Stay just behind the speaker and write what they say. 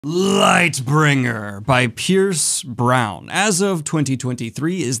Lightbringer by Pierce Brown, as of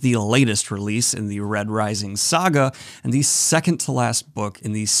 2023, is the latest release in the Red Rising saga and the second to last book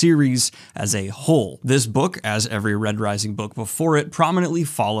in the series as a whole. This book, as every Red Rising book before it, prominently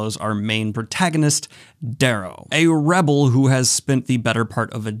follows our main protagonist, Darrow, a rebel who has spent the better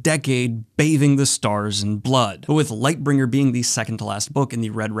part of a decade bathing the stars in blood. But with Lightbringer being the second to last book in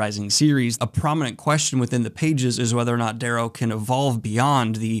the Red Rising series, a prominent question within the pages is whether or not Darrow can evolve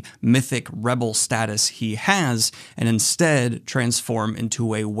beyond the mythic rebel status he has and instead transform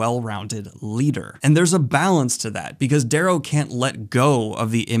into a well-rounded leader. And there's a balance to that, because Darrow can't let go of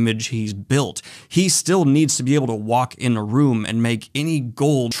the image he's built. He still needs to be able to walk in a room and make any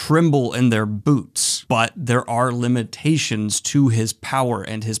gold tremble in their boots. But there are limitations to his power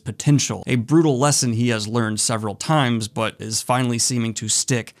and his potential, a brutal lesson he has learned several times, but is finally seeming to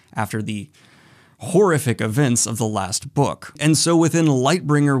stick after the horrific events of the last book. And so within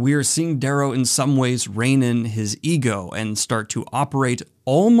Lightbringer, we are seeing Darrow in some ways rein in his ego and start to operate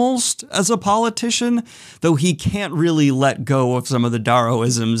almost as a politician, though he can't really let go of some of the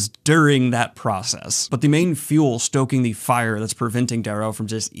Darrowisms during that process. But the main fuel stoking the fire that's preventing Darrow from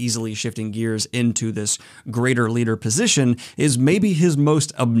just easily shifting gears into this greater leader position is maybe his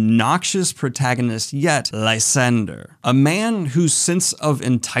most obnoxious protagonist yet, Lysander, a man whose sense of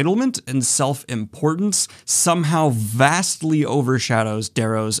entitlement and self-importance somehow vastly overshadows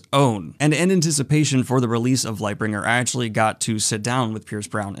Darrow's own. And in anticipation for the release of Lightbringer, I actually got to sit down with Pierce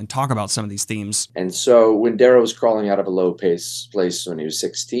Brown and talk about some of these themes. And so when Darrow was crawling out of a low place when he was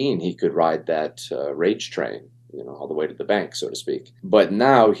 16, he could ride that rage train, all the way to the bank, so to speak. But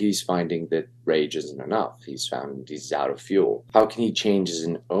now he's finding that rage isn't enough. He's out of fuel. How can he change his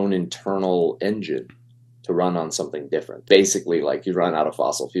own internal engine to run on something different? Basically, like you run out of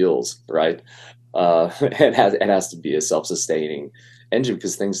fossil fuels, right? It has to be a self-sustaining engine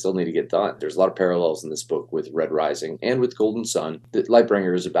because things still need to get done. There's a lot of parallels in this book with Red Rising and with Golden Sun. The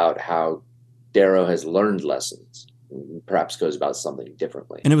Lightbringer is about how Darrow has learned lessons, perhaps goes about something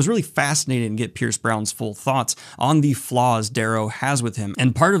differently. And it was really fascinating to get Pierce Brown's full thoughts on the flaws Darrow has with him.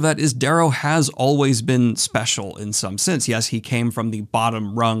 And part of that is Darrow has always been special in some sense. Yes, he came from the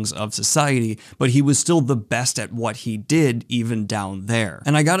bottom rungs of society, but he was still the best at what he did even down there.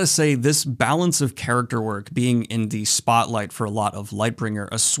 And I gotta say, this balance of character work being in the spotlight for a lot of Lightbringer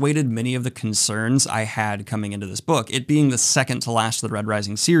assuaded many of the concerns I had coming into this book. It being the second to last of the Red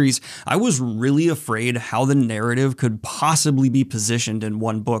Rising series, I was really afraid how the narrative could possibly be positioned in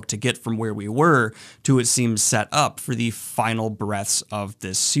one book to get from where we were to, it seems, set up for the final breaths of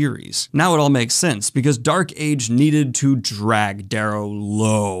this series. Now it all makes sense, because Dark Age needed to drag Darrow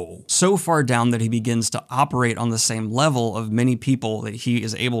low, so far down that he begins to operate on the same level of many people that he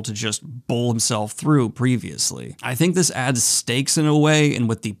is able to just bowl himself through previously. I think this adds stakes in a way, and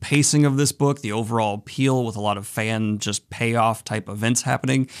with the pacing of this book, the overall appeal with a lot of fan just payoff type events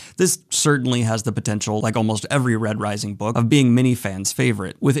happening, this certainly has the potential, like almost every Red Rising book, of being many fans'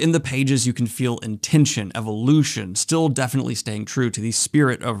 favorite. Within the pages, you can feel intention, evolution, still definitely staying true to the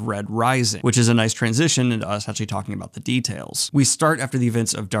spirit of Red Rising, which is a nice transition into us actually talking about the details. We start after the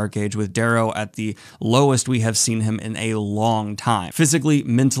events of Dark Age with Darrow at the lowest we have seen him in a long time, physically,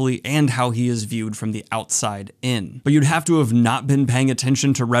 mentally, and how he is viewed from the outside in. But you'd have to have not been paying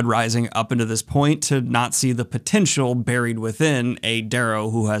attention to Red Rising up until this point to not see the potential buried within a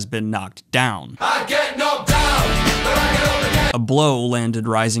Darrow who has been knocked down. I get knocked down, but I get up again. A blow landed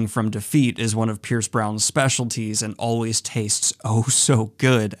rising from defeat is one of Pierce Brown's specialties and always tastes oh so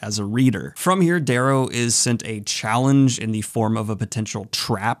good as a reader. From here, Darrow is sent a challenge in the form of a potential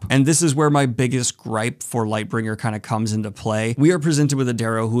trap, and this is where my biggest gripe for Lightbringer kind of comes into play. We are presented with a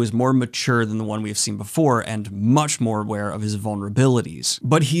Darrow who is more mature than the one we've seen before and much more aware of his vulnerabilities,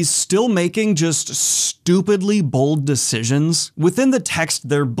 but he's still making just stupidly bold decisions. Within the text,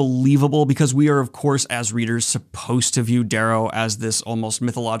 they're believable because we are, of course, as readers, supposed to view Darrow as this almost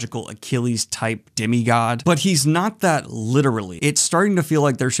mythological Achilles type demigod, but he's not that literally. It's starting to feel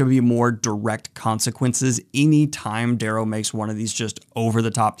like there should be more direct consequences anytime Darrow makes one of these just over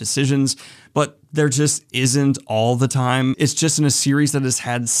the top decisions, but there just isn't all the time. It's just in a series that has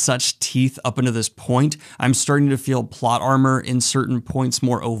had such teeth up until this point, I'm starting to feel plot armor in certain points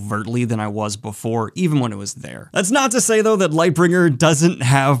more overtly than I was before, even when it was there. That's not to say, though, that Lightbringer doesn't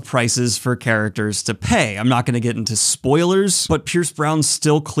have prices for characters to pay. I'm not going to get into spoilers, but Pierce Brown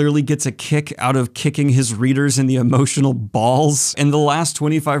still clearly gets a kick out of kicking his readers in the emotional balls, and the last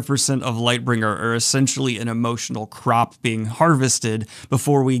 25% of Lightbringer are essentially an emotional crop being harvested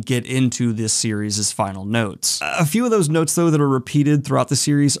before we get into this series series' final notes. A few of those notes, though, that are repeated throughout the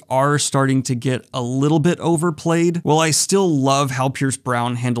series are starting to get a little bit overplayed. While I still love how Pierce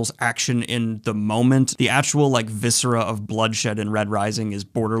Brown handles action in the moment, the actual like viscera of bloodshed in Red Rising is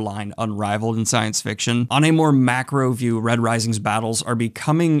borderline unrivaled in science fiction. On a more macro view, Red Rising's battles are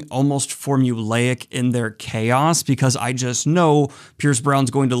becoming almost formulaic in their chaos because I just know Pierce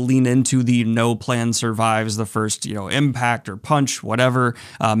Brown's going to lean into the no plan survives the first, impact or punch, whatever,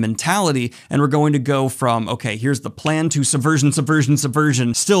 mentality, and we're going to go from, okay, here's the plan to subversion, subversion,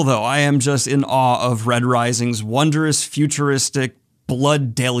 subversion. Still though, I am just in awe of Red Rising's wondrous, futuristic,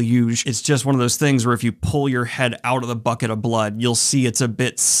 blood deluge. It's just one of those things where if you pull your head out of the bucket of blood, you'll see it's a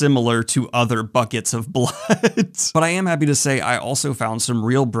bit similar to other buckets of blood. But I am happy to say I also found some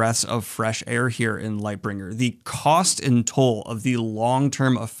real breaths of fresh air here in Lightbringer. The cost and toll of the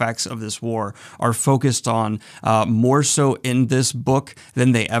long-term effects of this war are focused on more so in this book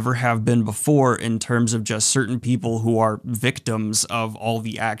than they ever have been before in terms of just certain people who are victims of all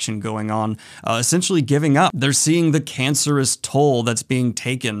the action going on, essentially giving up. They're seeing the cancerous toll that's being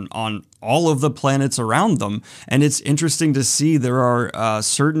taken on all of the planets around them. And it's interesting to see there are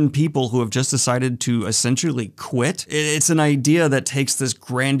certain people who have just decided to essentially quit. It's an idea that takes this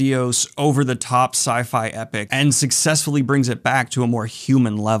grandiose, over-the-top sci-fi epic and successfully brings it back to a more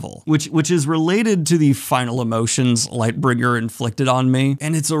human level, which is related to the final emotions Lightbringer inflicted on me.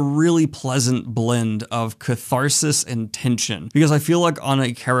 And it's a really pleasant blend of catharsis and tension, because I feel like on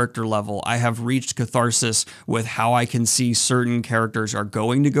a character level, I have reached catharsis with how I can see certain characters are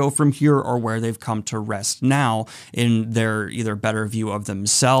going to go from here or where they've come to rest now in their either better view of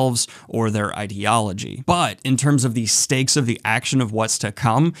themselves or their ideology. But in terms of the stakes of the action of what's to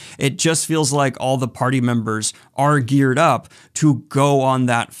come, it just feels like all the party members are geared up to go on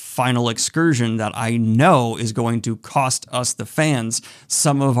that final excursion that I know is going to cost us, the fans,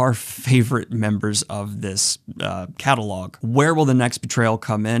 some of our favorite members of this catalog. Where will the next betrayal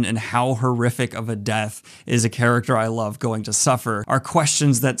come in, and how horrific of a death is a character I love going to suffer are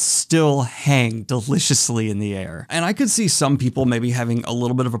questions that still hang deliciously in the air. And I could see some people maybe having a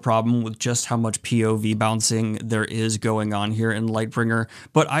little bit of a problem with just how much POV bouncing there is going on here in Lightbringer,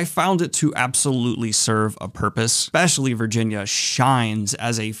 but I found it to absolutely serve a purpose. Especially Virginia shines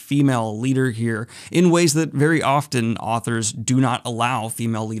as a female leader here in ways that very often authors do not allow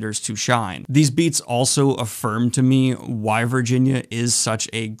female leaders to shine. These beats also affirm to me why Virginia is such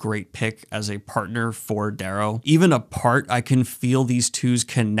a great pick as a partner for Darrow. Even apart, I can feel these two's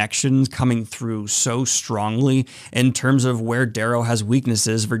connections coming through so strongly in terms of where Darrow has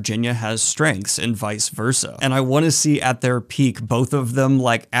weaknesses, Virginia has strengths, and vice versa. And I want to see at their peak both of them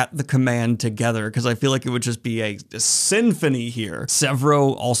like at the command together, because I feel like it would just be a symphony here.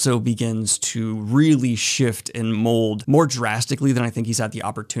 Sevro also begins to really shift and mold more drastically than I think he's had the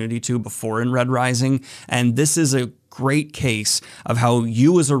opportunity to before in Red Rising, and this is a great case of how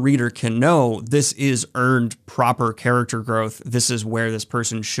you as a reader can know this is earned proper character growth. This is where this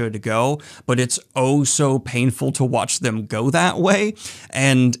person should go, but it's oh so painful to watch them go that way.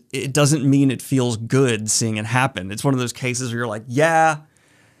 And it doesn't mean it feels good seeing it happen. It's one of those cases where you're like, yeah,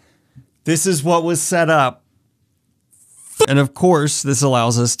 this is what was set up. And of course, this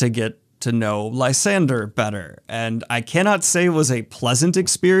allows us to get to know Lysander better. And I cannot say it was a pleasant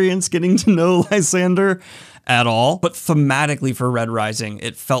experience getting to know Lysander at all, but thematically for Red Rising,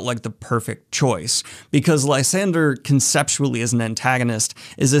 it felt like the perfect choice, because Lysander conceptually as an antagonist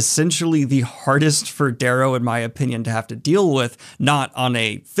is essentially the hardest for Darrow, in my opinion, to have to deal with, not on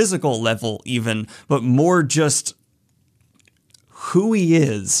a physical level even, but more just who he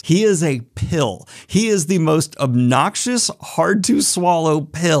is. He is a pill. He is the most obnoxious, hard to swallow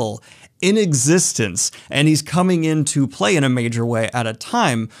pill in existence, and he's coming into play in a major way at a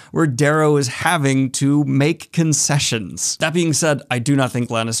time where Darrow is having to make concessions. That being said, I do not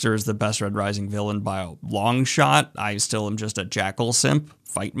think Lannister is the best Red Rising villain by a long shot. I still am just a Jackal simp.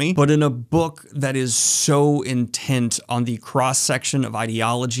 Fight me. But in a book that is so intent on the cross-section of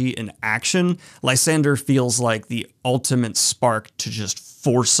ideology and action, Lysander feels like the ultimate spark to just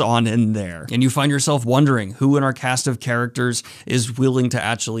force on in there. And you find yourself wondering who in our cast of characters is willing to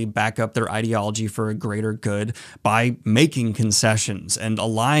actually back up their ideology for a greater good by making concessions and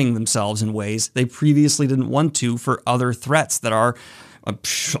allying themselves in ways they previously didn't want to for other threats that are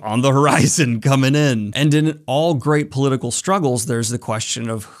on the horizon coming in. And in all great political struggles, there's the question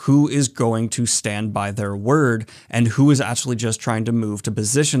of who is going to stand by their word and who is actually just trying to move to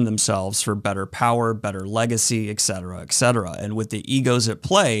position themselves for better power, better legacy, etc., etc. And with the egos at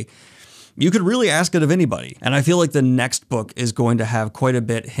play, You could really ask it of anybody. And I feel like the next book is going to have quite a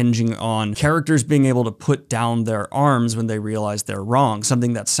bit hinging on characters being able to put down their arms when they realize they're wrong,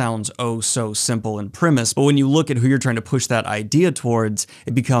 something that sounds oh so simple in premise, but when you look at who you're trying to push that idea towards,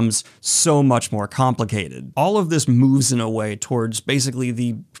 it becomes so much more complicated. All of this moves in a way towards basically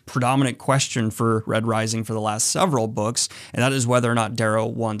the predominant question for Red Rising for the last several books, and that is whether or not Darrow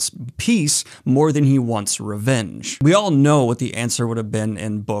wants peace more than he wants revenge. We all know what the answer would have been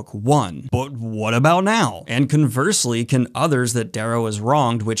in book 1, but what about now? And conversely, can others that Darrow has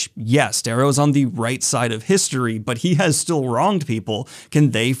wronged, which yes, Darrow's on the right side of history, but he has still wronged people,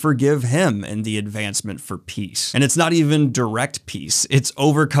 can they forgive him in the advancement for peace? And it's not even direct peace, it's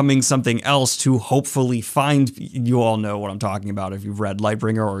overcoming something else to hopefully find, you all know what I'm talking about if you've read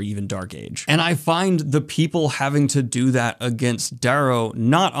Lightbringer or even Dark Age. And I find the people having to do that against Darrow,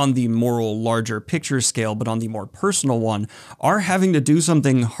 not on the moral larger picture scale, but on the more personal one, are having to do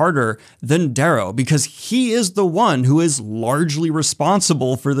something harder than Darrow, because he is the one who is largely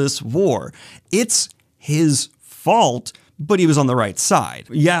responsible for this war. It's his fault, but he was on the right side.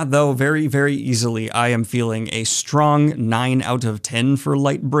 Yeah, though, very, very easily, I am feeling a strong 9 out of 10 for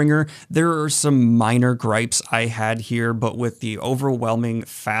Lightbringer. There are some minor gripes I had here, but with the overwhelming,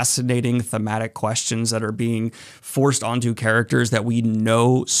 fascinating thematic questions that are being forced onto characters that we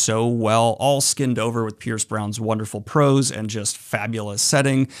know so well, all skinned over with Pierce Brown's wonderful prose and just fabulous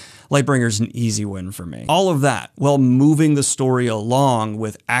setting, Lightbringer's an easy win for me. All of that while moving the story along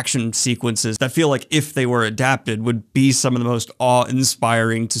with action sequences that feel like if they were adapted would be some of the most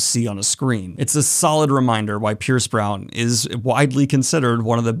awe-inspiring to see on a screen. It's a solid reminder why Pierce Brown is widely considered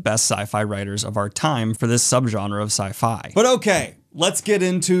one of the best sci-fi writers of our time for this subgenre of sci-fi. But okay, let's get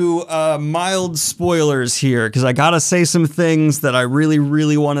into mild spoilers here, because I gotta say some things that I really,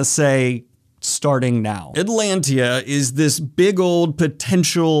 really want to say starting now. Atlantia is this big old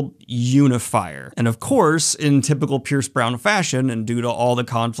potential unifier. And of course, in typical Pierce Brown fashion, and due to all the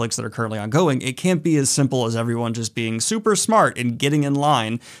conflicts that are currently ongoing, it can't be as simple as everyone just being super smart and getting in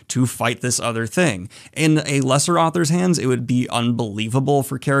line to fight this other thing. In a lesser author's hands, it would be unbelievable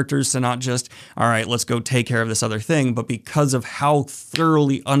for characters to not just, all right, let's go take care of this other thing, but because of how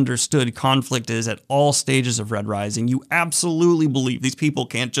thoroughly understood conflict is at all stages of Red Rising, you absolutely believe these people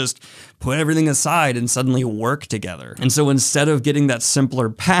can't just put everything aside and suddenly work together. And so instead of getting that simpler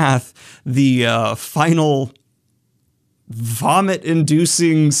path, the final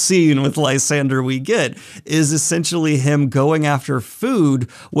vomit-inducing scene with Lysander we get is essentially him going after food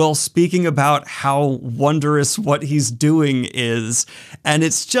while speaking about how wondrous what he's doing is. And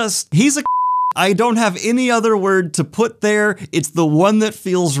it's just, he's a I don't have any other word to put there. It's the one that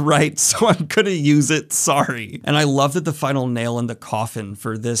feels right, so I'm gonna use it, sorry. And I love that the final nail in the coffin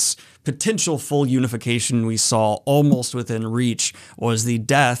for this potential full unification we saw almost within reach was the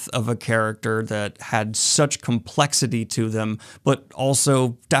death of a character that had such complexity to them, but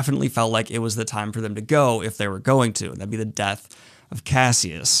also definitely felt like it was the time for them to go if they were going to. That'd be the death of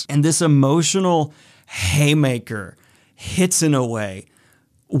Cassius. And this emotional haymaker hits in a way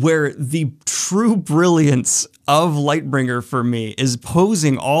where the true brilliance of Lightbringer for me is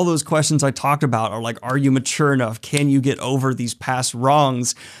posing all those questions I talked about, are like, are you mature enough? Can you get over these past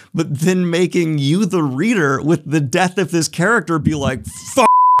wrongs? But then making you, the reader, with the death of this character be like, fuck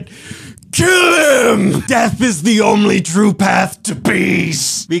it, kill him! Death is the only true path to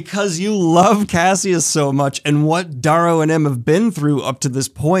peace! Because you love Cassius so much, and what Darrow and M have been through up to this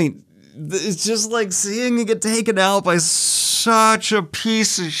point, it's just like seeing it get taken out by such a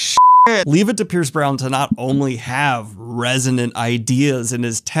piece of shit. Leave it to Pierce Brown to not only have resonant ideas in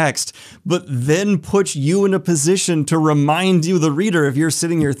his text, but then put you in a position to remind you, the reader, if you're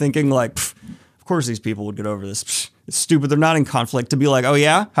sitting here thinking like, of course these people would get over this. It's stupid, they're not in conflict, to be like, oh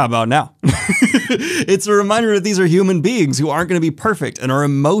yeah? How about now? It's a reminder that these are human beings who aren't going to be perfect and are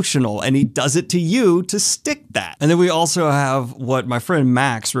emotional, and he does it to you to stick that. And then we also have what my friend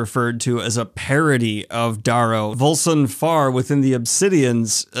Max referred to as a parody of Darrow. Volsun Far within the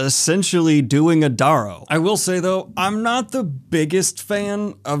Obsidians essentially doing a Darrow. I will say though, I'm not the biggest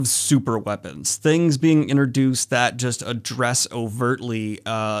fan of super weapons. Things being introduced that just address overtly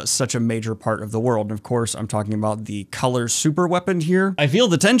such a major part of the world. And of course, I'm talking about the color super weapon here. I feel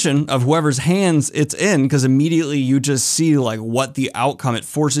the tension of whoever's hands it's in, because immediately you just see like what the outcome, it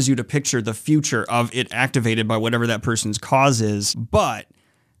forces you to picture the future of it activated by whatever that person's cause is. But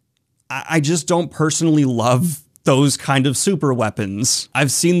I just don't personally love those kind of super weapons.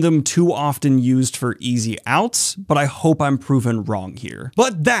 I've seen them too often used for easy outs, but I hope I'm proven wrong here.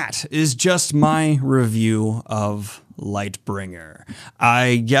 But that is just my review of Lightbringer.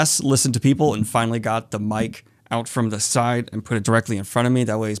 I, yes, listened to people and finally got the mic out from the side and put it directly in front of me.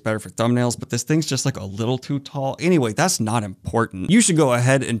 That way it's better for thumbnails, but this thing's just like a little too tall. Anyway, that's not important. You should go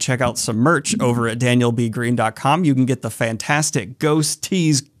ahead and check out some merch over at danielbgreen.com. You can get the fantastic Ghost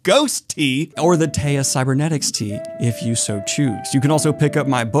Tees Ghost Tee or the Taya Cybernetics Tee if you so choose. You can also pick up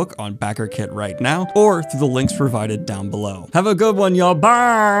my book on BackerKit right now or through the links provided down below. Have a good one, y'all.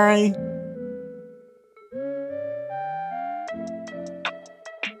 Bye!